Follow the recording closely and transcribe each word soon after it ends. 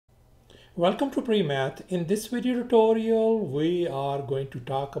Welcome to Premath. In this video tutorial, we are going to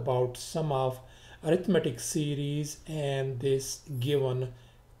talk about sum of arithmetic series and this given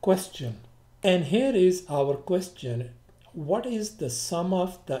question. And here is our question. What is the sum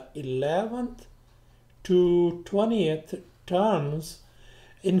of the 11th to 20th terms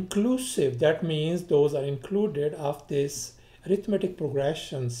inclusive? That means those are included of this arithmetic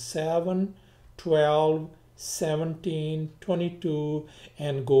progression 7, 12, 17, 22,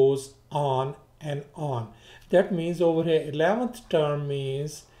 and goes on and on. That means over here 11th term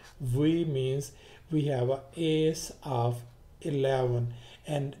means we have a ace of 11,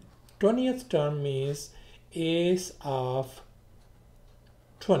 and 20th term means ace of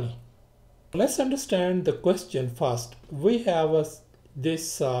 20. Let's understand the question first. We have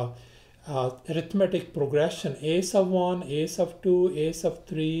this arithmetic progression ace of 1, ace of 2, ace of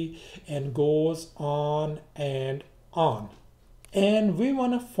 3, and goes on and on. And we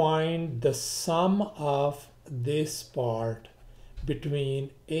want to find the sum of this part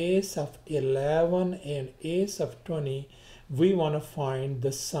between ace of 11 and ace of 20. We want to find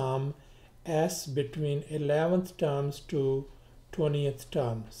the sum s between 11th terms to 20th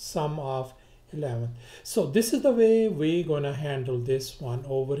term, sum of 11. So this is the way we're going to handle this one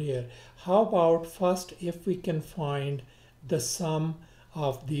over here. How about first if we can find the sum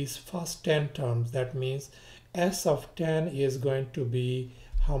of these first 10 terms? That means s of 10 is going to be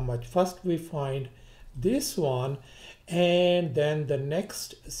how much? First we find this one, and then the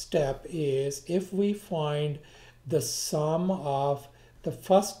next step is if we find the sum of the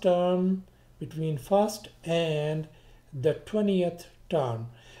first term between first and the 20th term.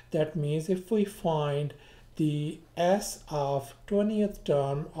 That means if we find the s of 20th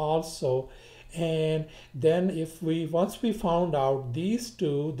term also, and then if we once we found out these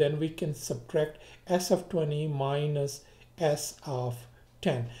two, then we can subtract s of 20 minus s of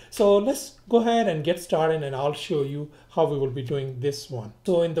 10. So let's go ahead and get started, and I'll show you how we will be doing this one.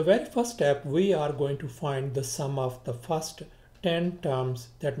 So in the very first step, we are going to find the sum of the first 10 terms.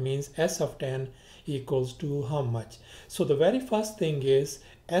 That means s of 10 equals to how much? So the very first thing is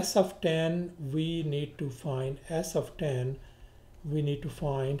s of 10 we need to find. S of 10 we need to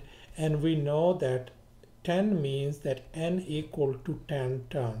find, and we know that 10 means that n equal to 10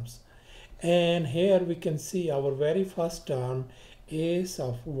 terms. And here we can see our very first term ace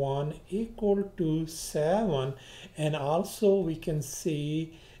of 1 equal to 7, and also we can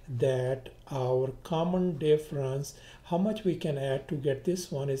see that our common difference, how much we can add to get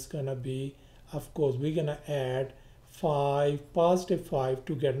this one, is gonna be, of course, we're gonna add 5, positive 5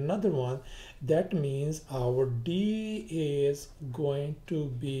 to get another one. That means our D is going to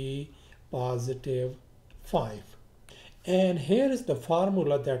be positive 5. And here is the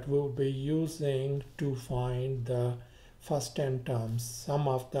formula that we'll be using to find the first 10 terms, sum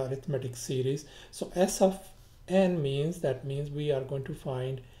of the arithmetic series. So s of n means, that means we are going to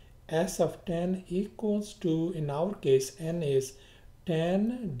find s of 10 equals to, in our case, n is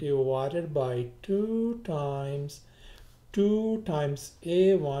 10 divided by 2 times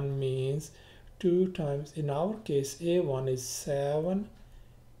a1 means 2 times, in our case a1 is 7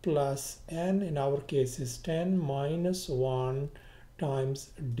 plus n in our case is 10 minus 1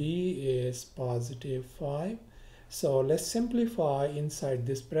 times d is positive 5. So let's simplify inside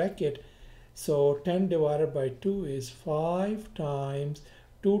this bracket. So 10 divided by 2 is 5 times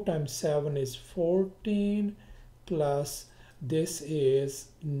 2 times 7 is 14 plus this is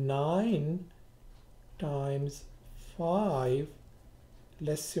 9 times 5.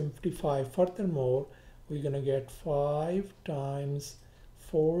 Let's simplify furthermore. We're gonna get 5 times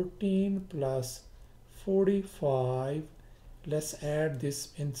 14 plus 45. Let's add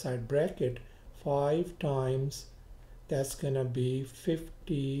this inside bracket. 5 times, that's gonna be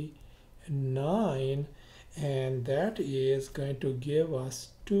 59, and that is going to give us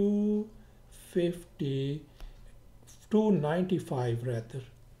 295 rather,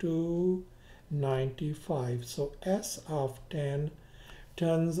 295. So s of 10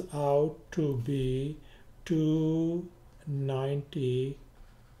 turns out to be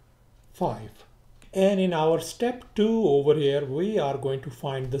 295. And in our step 2 over here, we are going to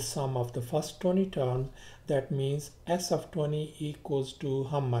find the sum of the first 20 terms. That means s of 20 equals to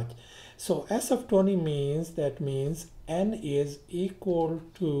how much? So s of 20 means, that means n is equal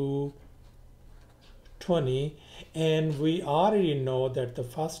to 20, and we already know that the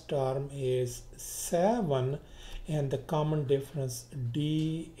first term is 7 and the common difference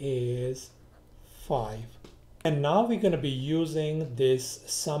d is 5. And now we're going to be using this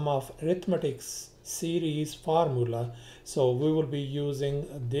sum of arithmetic series formula. So we will be using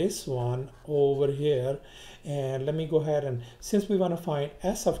this one over here, and let me go ahead, and since we want to find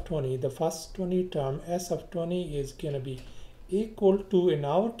s of 20, the first 20 term, s of 20 is going to be equal to, in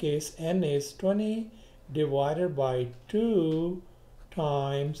our case, n is 20 divided by 2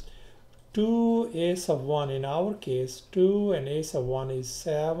 times 2 a's of 1. In our case, 2 and a's of 1 is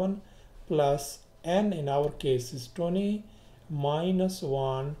 7, plus n in our case is 20 minus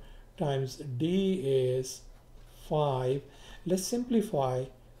 1 times d is 5. Let's simplify.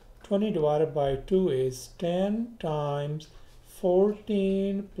 20 divided by 2 is 10 times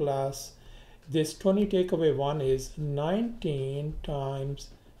 14 plus this 20 take away 1 is 19 times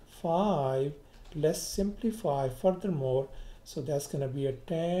 5. Let's simplify furthermore. So that's going to be a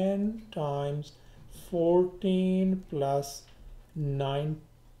 10 times 14 plus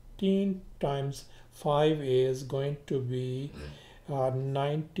 19 times 5 is going to be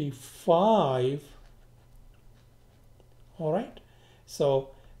 95. All right.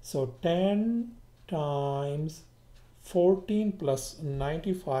 So 10 times 14 plus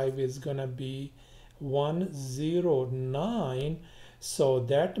 95 is going to be 109. So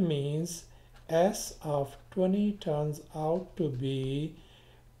that means s of 20 turns out to be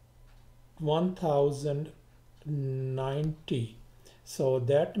 1090. So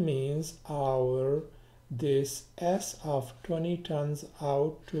that means this s of 20 turns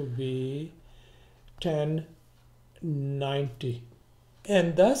out to be 1090.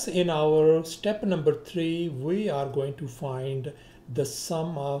 And thus in our step number 3, we are going to find the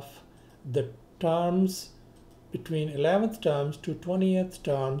sum of the terms between 11th terms to 20th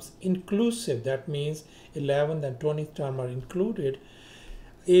terms inclusive. That means 11th and 20th term are included,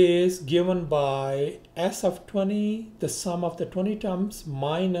 is given by s of 20, the sum of the 20 terms,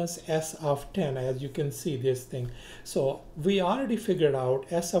 minus s of 10, as you can see this thing. So we already figured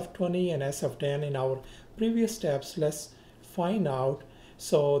out s of 20 and s of 10 in our previous steps. Let's find out.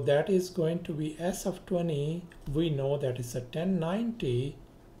 So that is going to be s of 20, we know that is a 1090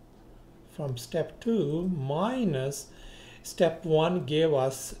 from step 2, minus step 1 gave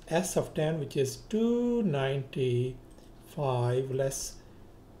us s of 10, which is 295. Let's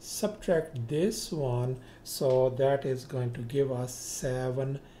subtract this one, so that is going to give us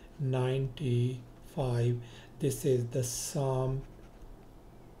 795. This is the sum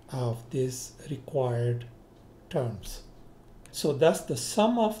of these required terms. So thus the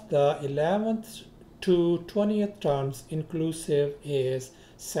sum of the 11th to 20th terms inclusive is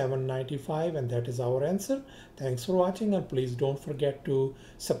 795, and that is our answer. Thanks for watching, and please don't forget to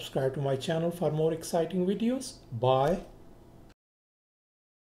subscribe to my channel for more exciting videos. Bye.